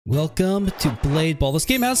Welcome to Blade Ball. This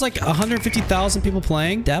game has like 150,000 people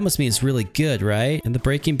playing. That must mean it's really good, right? And the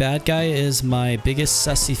Breaking Bad guy is my biggest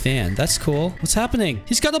sussy fan. That's cool. What's happening?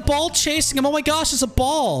 He's got a ball chasing him. Oh my gosh, it's a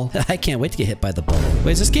ball. I can't wait to get hit by the ball.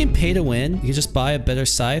 Wait, is this game pay to win? You can just buy a better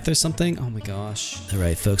scythe or something? Oh my gosh. All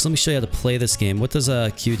right, folks, let me show you how to play this game. What does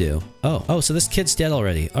Q do? Oh, so this kid's dead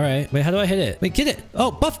already. All right. Wait, how do I hit it? Wait, get it.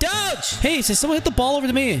 Oh, buff dodge. Hey, so someone hit the ball over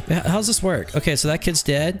to me. How's this work? Okay, so that kid's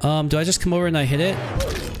dead. Do I just come over and I hit it?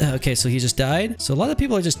 Okay, so he just died. So a lot of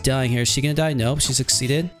people are just dying here. Is she gonna die? Nope, she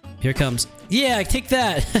succeeded. Here it comes. Yeah, take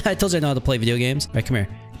that. I told you I know how to play video games. All right, come here.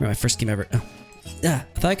 Come here, my first game ever. Oh. Yeah,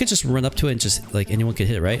 I thought I could just run up to it and just, like, anyone could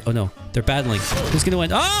hit it, right? Oh, no. They're battling. Who's gonna win?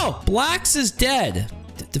 Oh! Blacks is dead.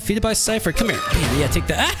 Defeated by Cypher. Come here. Yeah, take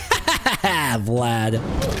that. Vlad.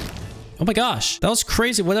 Oh my gosh. That was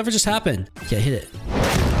crazy. Whatever just happened. Yeah, hit it.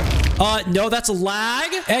 No, that's a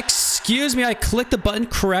lag. Excuse me, I clicked the button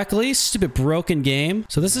correctly. Stupid broken game.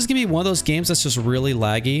 So this is gonna be one of those games that's just really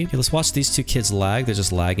laggy. Okay, let's watch these two kids lag. They're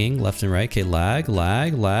just lagging left and right. Okay, lag,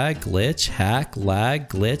 glitch, hack, lag,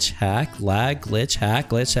 glitch, hack, lag, glitch, hack,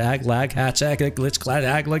 glitch, hack, glitch,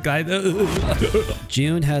 hack, lag.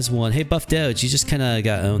 June has one. Hey, Buff Doge, you just kind of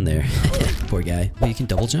got owned there. Poor guy. Oh, you can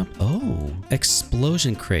double jump? Oh,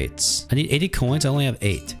 explosion crates. I need 80 coins. I only have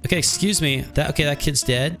 8. Okay, excuse me. That kid's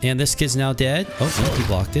dead. And this kid's now dead. Oh, no, he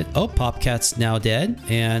blocked it. Oh, Popcat's now dead.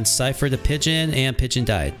 And Cypher the pigeon, and pigeon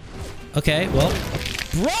died. Okay, well,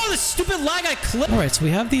 bro, this stupid lag I clicked. All right, so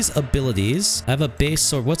we have these abilities. I have a base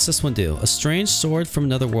sword. What's this one do? A strange sword from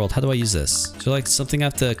another world. How do I use this? So like something I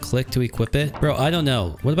have to click to equip it? Bro, I don't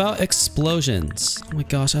know. What about explosions? Oh my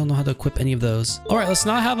gosh, I don't know how to equip any of those. All right, let's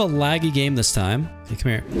not have a laggy game this time. Okay,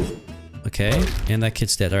 come here. Okay, and that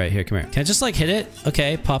kid's dead. All right, here, come here. Can I just like hit it?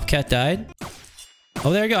 Okay, Popcat died.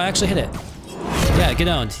 Oh, there you go. I actually hit it. Yeah, get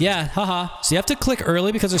owned. Yeah, haha. So you have to click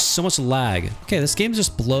early because there's so much lag. Okay, this game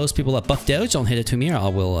just blows people up. Buff Doge, don't hit it to me or I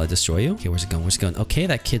will destroy you. Okay, where's it going? Where's it going? Okay,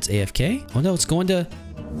 that kid's AFK. Oh no, it's going to...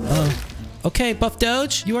 Okay, Buff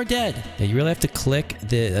Doge, you are dead. Yeah, you really have to click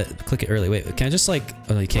it early. Wait, can I just like...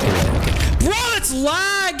 Oh no, you can't get it. Okay. Bro, it's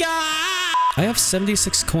lag! I have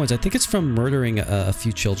 76 coins. I think it's from murdering a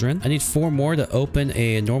few children. I need 4 more to open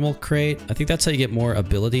a normal crate. I think that's how you get more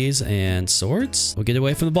abilities and swords. We'll get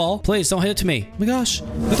away from the ball. Please, don't hit it to me. Oh my gosh.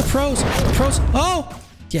 They're the pros. The pros. Oh!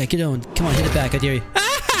 Yeah, get on. Come on, hit it back. I dare you.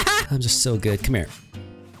 I'm just so good. Come here.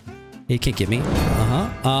 You can't get me.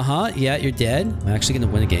 Yeah, you're dead. I'm actually going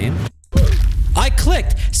to win a game. I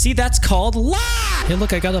clicked. See, that's called lag. Hey,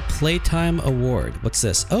 look, I got a playtime award. What's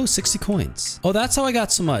this? Oh, 60 coins. Oh, that's how I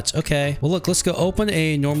got so much. Okay. Well, look, let's go open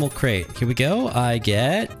a normal crate. Here we go. I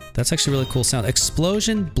get... That's actually a really cool sound.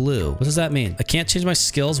 Explosion blue. What does that mean? I can't change my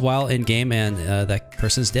skills while in game and that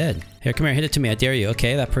person's dead. Here, come here. Hit it to me. I dare you.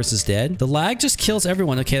 Okay, that person's dead. The lag just kills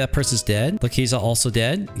everyone. Okay, that person's dead. Look, he's also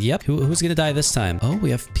dead. Yep. Who's gonna die this time? Oh,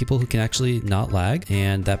 we have people who can actually not lag.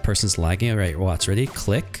 And that person's lagging. All right, watch. Ready?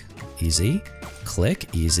 Click. Easy. Click.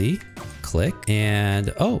 Easy. Click.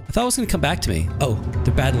 And oh, I thought it was gonna come back to me. Oh,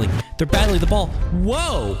 they're battling. They're battling the ball.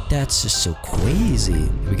 Whoa! That's just so crazy.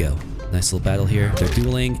 Here we go. Nice little battle here. They're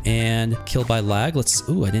dueling and killed by lag. Let's...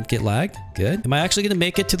 Ooh, I didn't get lagged. Good. Am I actually gonna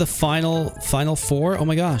make it to the final 4? Oh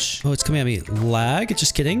my gosh. Oh, it's coming at me. Lag?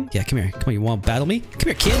 Just kidding. Yeah, come here. Come on, you wanna battle me? Come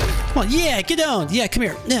here, kid. Come on. Yeah, get on. Yeah, come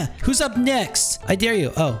here. Yeah. Who's up next? I dare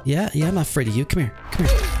you. Oh, yeah, I'm not afraid of you. Come here. Come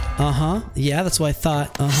here. Yeah, that's what I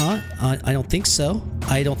thought. I don't think so.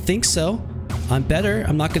 I don't think so. I'm better.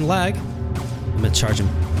 I'm not gonna lag. I'm gonna charge him.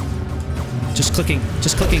 Just clicking.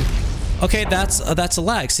 Just clicking. Okay, that's a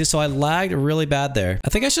lag. See, so I lagged really bad there. I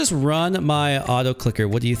think I should just run my auto clicker.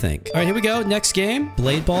 What do you think? All right, here we go. Next game.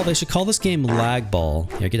 Blade Ball. They should call this game Lag Ball.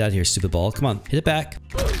 Here, get out of here, stupid ball. Come on, hit it back.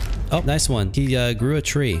 Oh, nice one. He grew a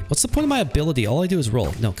tree. What's the point of my ability? All I do is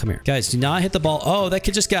roll. No, come here. Guys, do not hit the ball. Oh, that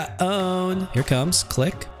kid just got owned. Here comes.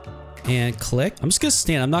 Click. And click. I'm just gonna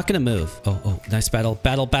stand. I'm not gonna move. Oh, nice battle.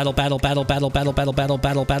 Battle,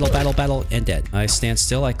 and dead. I stand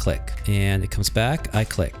still. I click. And it comes back. I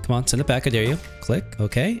click. Come on, send it back. I dare you. Click.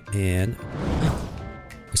 Okay. And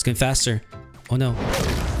it's getting faster. Oh no.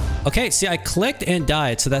 Okay, see, I clicked and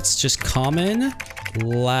died. So that's just common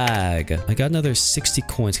lag. I got another 60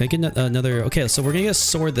 coins. Can I get another? Okay, so we're gonna get a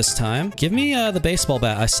sword this time. Give me the baseball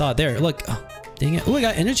bat. I saw it there. Look. Oh, dang it. Oh, I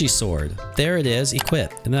got energy sword. There it is,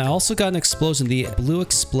 equipped. And then I also got an explosion, the blue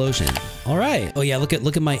explosion. All right. Oh yeah, look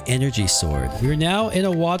at my energy sword. We're now in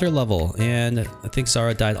a water level, and I think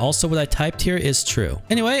Zara died. Also, what I typed here is true.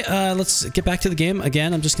 Anyway, let's get back to the game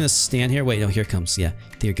again. I'm just gonna stand here. Wait, no, here it comes. Yeah,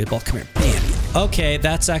 there, good ball. Come here. Bam. Okay,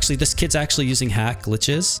 that's actually, this kid's actually using hack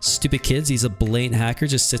glitches. Stupid kids. He's a blatant hacker,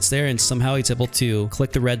 just sits there and somehow he's able to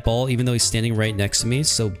click the red ball even though he's standing right next to me.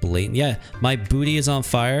 So blatant. Yeah, my booty is on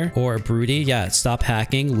fire. Or broody. Yeah, stop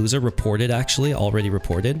hacking. Loser reported, actually. Already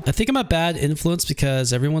reported. I think I'm a bad influence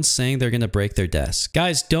because everyone's saying they're gonna break their desk.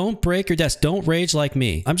 Guys, don't break your desk. Don't rage like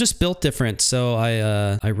me. I'm just built different, so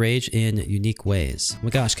I rage in unique ways. Oh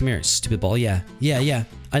my gosh, come here, stupid ball. Yeah.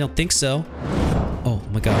 I don't think so. Oh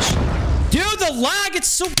my gosh. Dude, the lag, it's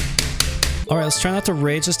so... All right, let's try not to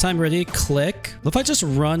rage this time. Ready? Click. What if I just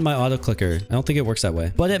run my auto clicker? I don't think it works that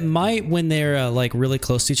way. But it might when they're like really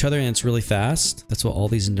close to each other and it's really fast. That's what all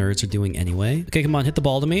these nerds are doing anyway. Okay, come on, hit the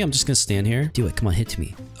ball to me. I'm just gonna stand here. Do it. Come on, hit to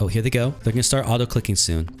me. Oh, here they go. They're gonna start auto clicking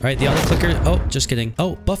soon. All right, the auto clicker. Oh, just kidding.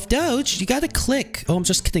 Oh, Buff Doge, you gotta click. Oh, I'm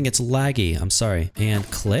just kidding. It's laggy. I'm sorry. And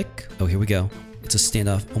click. Oh, here we go. It's a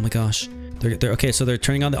standoff. Oh my gosh. They're okay, so they're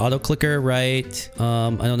turning on the auto clicker, right? I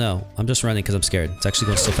don't know. I'm just running because I'm scared. It's actually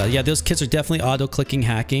going so fast. Yeah, those kids are definitely auto clicking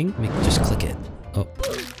hacking. Let me just click it. Oh.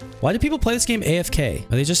 Why do people play this game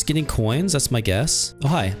AFK? Are they just getting coins? That's my guess. Oh,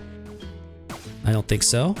 hi. I don't think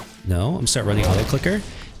so. No, I'm gonna start running auto clicker.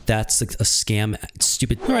 That's a scam.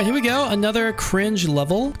 Stupid. All right, here we go. Another cringe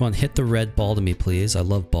level. Come on, hit the red ball to me, please. I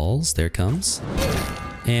love balls. There it comes.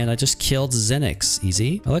 And I just killed Zenix.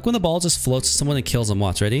 Easy. I like when the ball just floats to someone and kills them.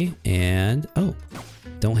 Watch. Ready? And... oh.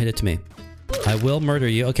 Don't hit it to me. I will murder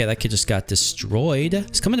you. Okay, that kid just got destroyed.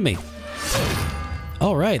 He's coming to me.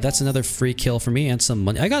 All right, that's another free kill for me and some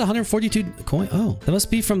money. I got 142 coin. Oh, that must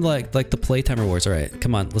be from like the playtime rewards. All right,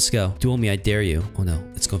 come on, let's go. Duel me, I dare you. Oh no,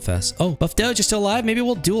 it's going fast. Oh, Buff Doge, you're still alive? Maybe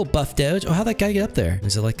we'll duel Buff Doge. Oh, how'd that guy get up there?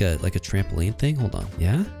 Is it like a trampoline thing? Hold on.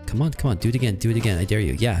 Yeah? Come on, do it again. Do it again. I dare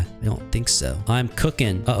you. Yeah, I don't think so. I'm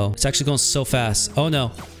cooking. Uh-oh, it's actually going so fast. Oh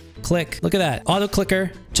no. Click. Look at that. Auto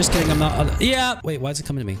clicker. Just kidding. I'm not. Yeah. Wait, why is it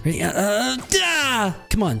coming to me?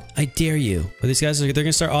 Come on. I dare you. But these guys, they're going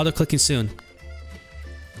to start auto clicking soon.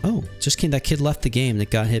 Oh, just kidding. That kid left the game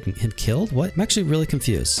that got him killed? What? I'm actually really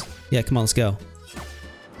confused. Yeah, come on. Let's go.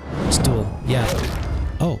 Let's duel. Yeah.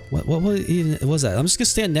 Oh, what even was that? I'm just going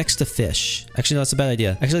to stand next to fish. Actually, no, that's a bad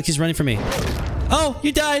idea. Actually, like he's running for me. Oh,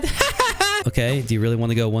 you died. Okay. Do you really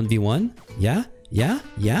want to go 1v1? Yeah? Yeah?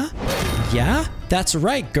 Yeah? Yeah? That's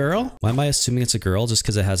right, girl. Why am I assuming it's a girl just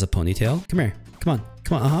because it has a ponytail? Come here. Come on.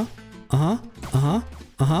 Come on. Uh-huh. Uh-huh. Uh-huh.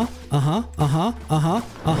 Uh-huh. Uh-huh. Uh-huh. Uh-huh.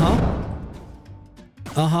 Uh-huh.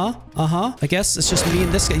 Uh-huh. Uh-huh. I guess it's just me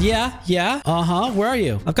and this guy. Yeah. Yeah. Uh-huh. Where are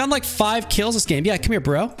you? I've gotten like 5 kills this game. Yeah, come here,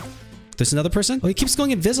 bro. There's another person. Oh, he keeps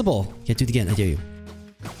going invisible. Yeah, do it again. I dare you.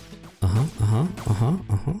 Uh-huh. Uh-huh. Uh-huh.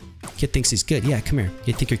 Uh-huh. Kid thinks he's good. Yeah, come here.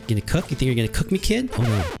 You think you're gonna cook? You think you're gonna cook me, kid? Oh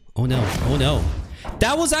no. Oh no. Oh no.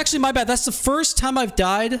 That was actually my bad. That's the first time I've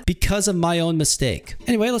died because of my own mistake.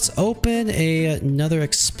 Anyway, let's open another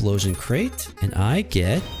explosion crate. And I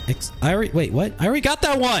get... wait, what? I already got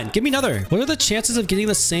that one. Give me another. What are the chances of getting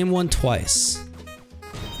the same one twice?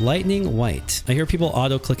 Lightning white. I hear people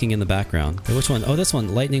auto-clicking in the background. Wait, which one? Oh, this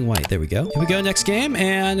one. Lightning white. There we go. Here we go. Next game.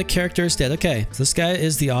 And the character is dead. Okay. So this guy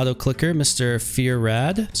is the auto-clicker, Mr. Fear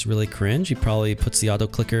Rad. It's really cringe. He probably puts the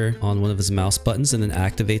auto-clicker on one of his mouse buttons and then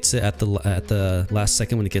activates it at the last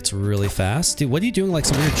second when it gets really fast. Dude, what are you doing? Like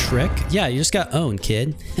some weird trick? Yeah, you just got owned,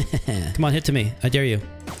 kid. Come on, hit to me. I dare you.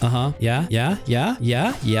 Uh-huh. Yeah. Yeah. Yeah.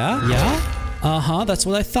 Yeah. Yeah. Yeah. Uh-huh, that's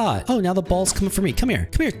what I thought. Oh, now the ball's coming for me. Come here.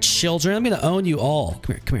 Come here, children. I'm gonna own you all.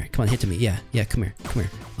 Come here, come here. Come on, hit to me. Yeah, yeah, come here. Come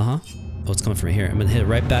here. Uh-huh. Oh, it's coming from here. I'm gonna hit it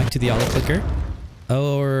right back to the auto clicker.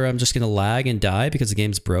 Or I'm just gonna lag and die because the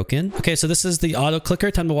game's broken. Okay, so this is the auto clicker.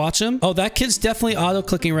 Time to watch him. Oh, that kid's definitely auto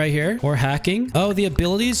clicking right here. Or hacking. Oh, the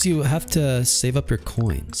abilities, you have to save up your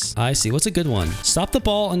coins. I see. What's a good one? Stop the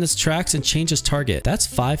ball on its tracks and change its target. That's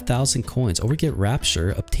 5,000 coins. Or we get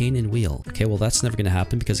Rapture, obtain and wheel. Okay, well, that's never gonna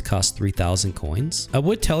happen because it costs 3,000 coins. I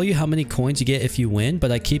would tell you how many coins you get if you win,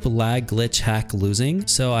 but I keep lag, glitch, hack, losing.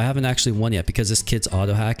 So I haven't actually won yet because this kid's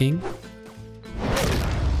auto hacking.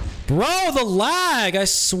 Bro, the lag, I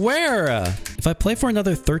swear. If I play for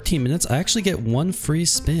another 13 minutes, I actually get 1 free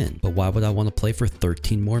spin. But why would I want to play for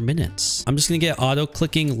 13 more minutes? I'm just going to get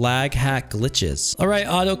auto-clicking lag hack glitches. All right,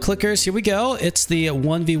 auto-clickers, here we go. It's the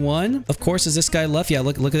 1v1. Of course, is this guy left? Yeah,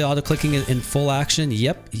 look at the auto-clicking in full action.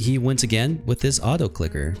 Yep, he wins again with his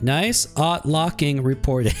auto-clicker. Nice. Auto-locking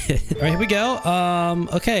reported. All right, here we go.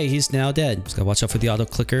 Okay, he's now dead. Just got to watch out for the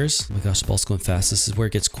auto-clickers. Oh my gosh, the ball's going fast. This is where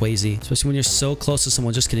it gets crazy. Especially when you're so close to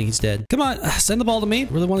someone. Just kidding, he's dead. Come on, send the ball to me.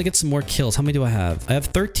 Really want to get some more kills. How many do I have? I have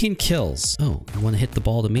 13 kills. Oh, you want to hit the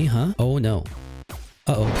ball to me, huh? Oh, no.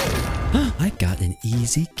 Uh-oh. I got an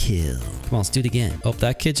easy kill. Come on, let's do it again. Oh,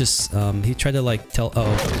 that kid just, he tried to like tell,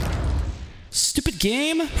 uh-oh. Stupid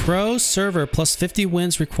game. Pro server plus 50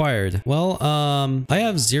 wins required. Well, I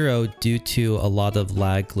have 0 due to a lot of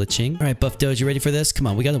lag glitching. All right, Buff Doge, you ready for this? Come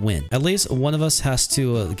on, we gotta win. At least one of us has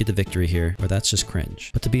to get the victory here, or that's just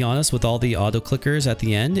cringe. But to be honest, with all the auto clickers at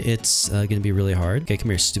the end, it's gonna be really hard. Okay, come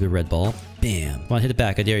here, stupid red ball. Bam. Come on, hit it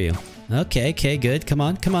back. I dare you. Okay, good. Come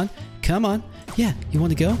on. Yeah, you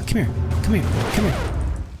want to go? Come here.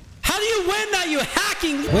 How do you win that, you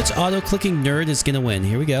hacking? Which auto-clicking nerd is gonna win?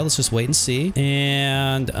 Here we go. Let's just wait and see.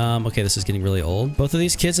 And, okay, this is getting really old. Both of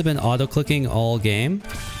these kids have been auto-clicking all game.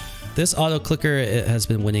 This auto-clicker has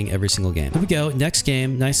been winning every single game. Here we go. Next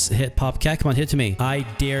game. Nice hit, Popcat. Come on, hit it to me. I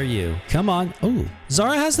dare you. Come on. Oh,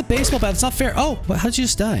 Zara has the baseball bat. It's not fair. Oh, how did you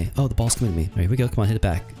just die? Oh, the ball's coming to me. All right, here we go. Come on, hit it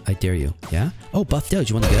back. I dare you. Yeah? Oh, Buff Doge,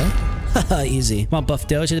 you want to go? Haha, easy. Come on, Buff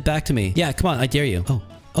Doge, hit it back to me. Yeah, come on, I dare you.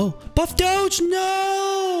 Oh, Buff Doge,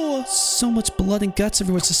 no! So much blood and guts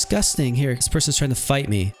everywhere. It's disgusting. Here, this person's trying to fight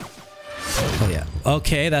me. Oh, yeah.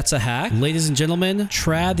 Okay, that's a hack. Ladies and gentlemen,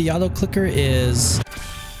 Trad, the auto-clicker is...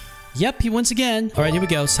 Yep, he wins again. All right, here we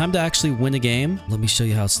go. It's time to actually win a game. Let me show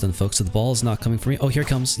you how it's done, folks. So the ball is not coming for me. Oh, here it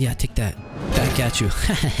comes. Yeah, take that. Back at you.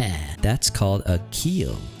 That's called a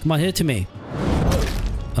kill. Come on, hit it to me.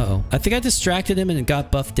 Uh-oh. I think I distracted him and got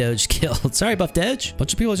Buff Doge killed. Sorry, Buff Doge.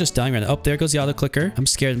 Bunch of people are just dying right now. Oh, there goes the auto clicker. I'm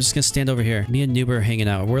scared. I'm just gonna stand over here. Me and Noob are hanging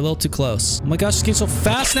out. We're a little too close. Oh my gosh, it's getting so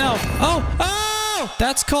fast now. Oh!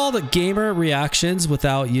 That's called gamer reactions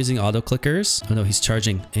without using auto clickers. Oh no, he's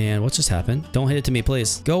charging. And what just happened? Don't hit it to me,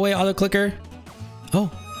 please. Go away, auto clicker. Oh,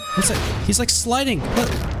 what's that? He's like sliding. What?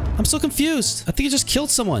 I'm so confused. I think he just killed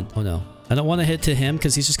someone. Oh no. I don't want to hit to him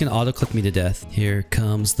because he's just going to auto-click me to death. Here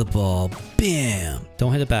comes the ball. Bam!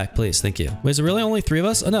 Don't hit it back, please. Thank you. Wait, is it really only 3 of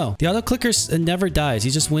us? Oh, no. The auto-clicker never dies. He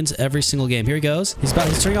just wins every single game. Here he goes. He's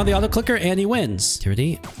turning on the auto-clicker and he wins.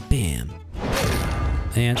 Ready? Bam.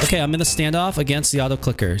 And, okay, I'm in the standoff against the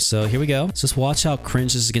auto-clicker. So here we go. Let's just watch how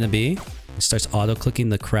cringe this is going to be. He starts auto-clicking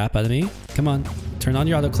the crap out of me. Come on. Turn on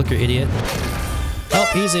your auto-clicker, idiot. Oh,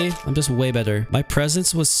 easy. I'm just way better. My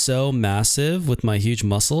presence was so massive with my huge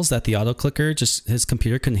muscles that the auto clicker his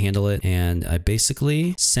computer couldn't handle it. And I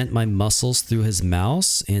basically sent my muscles through his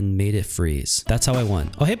mouse and made it freeze. That's how I won.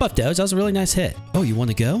 Oh, hey, Buff Doge. That was a really nice hit. Oh, you want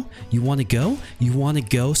to go? You want to go? You want to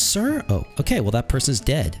go, sir? Oh, okay. Well, that person's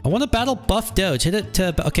dead. I want to battle Buff Doge. Hit it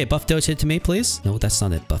to... Okay, Buff Doge, hit it to me, please. No, that's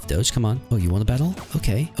not it. Buff Doge, come on. Oh, you want to battle?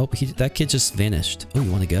 Okay. Oh, that kid just vanished. Oh, you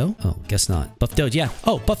want to go? Oh, guess not. Buff Doge, yeah.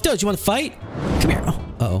 Oh, Buff Doge, you want to fight? Come here. Oh,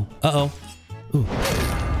 uh-oh. Uh-oh. Ooh.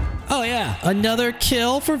 Oh, yeah. Another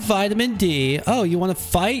kill for vitamin D. Oh, you want to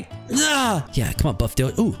fight? Ah! Yeah, come on, Buff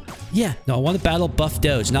Doge. Ooh. Yeah. No, I want to battle Buff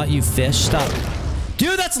Doge, not you, fish. Stop.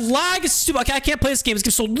 Dude, that's lag. It's stupid. Okay, I can't play this game. This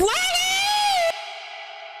game's so laggy.